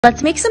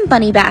Let's make some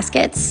bunny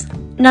baskets.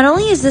 Not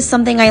only is this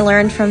something I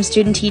learned from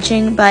student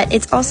teaching, but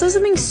it's also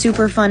something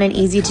super fun and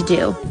easy to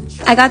do.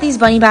 I got these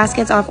bunny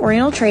baskets off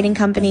Oriental Trading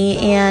Company,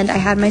 and I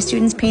had my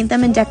students paint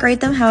them and decorate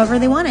them however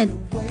they wanted.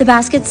 The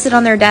baskets sit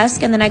on their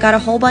desk, and then I got a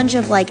whole bunch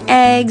of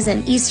eggs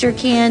and Easter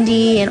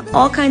candy and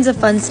all kinds of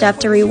fun stuff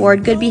to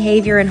reward good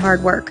behavior and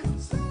hard work.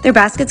 Their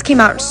baskets came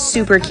out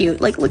super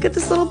cute. Look at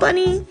this little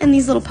bunny and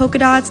these little polka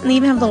dots, and they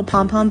even have little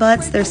pom-pom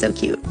butts. They're so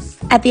cute.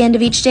 At the end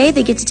of each day,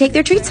 they get to take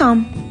their treats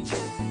home.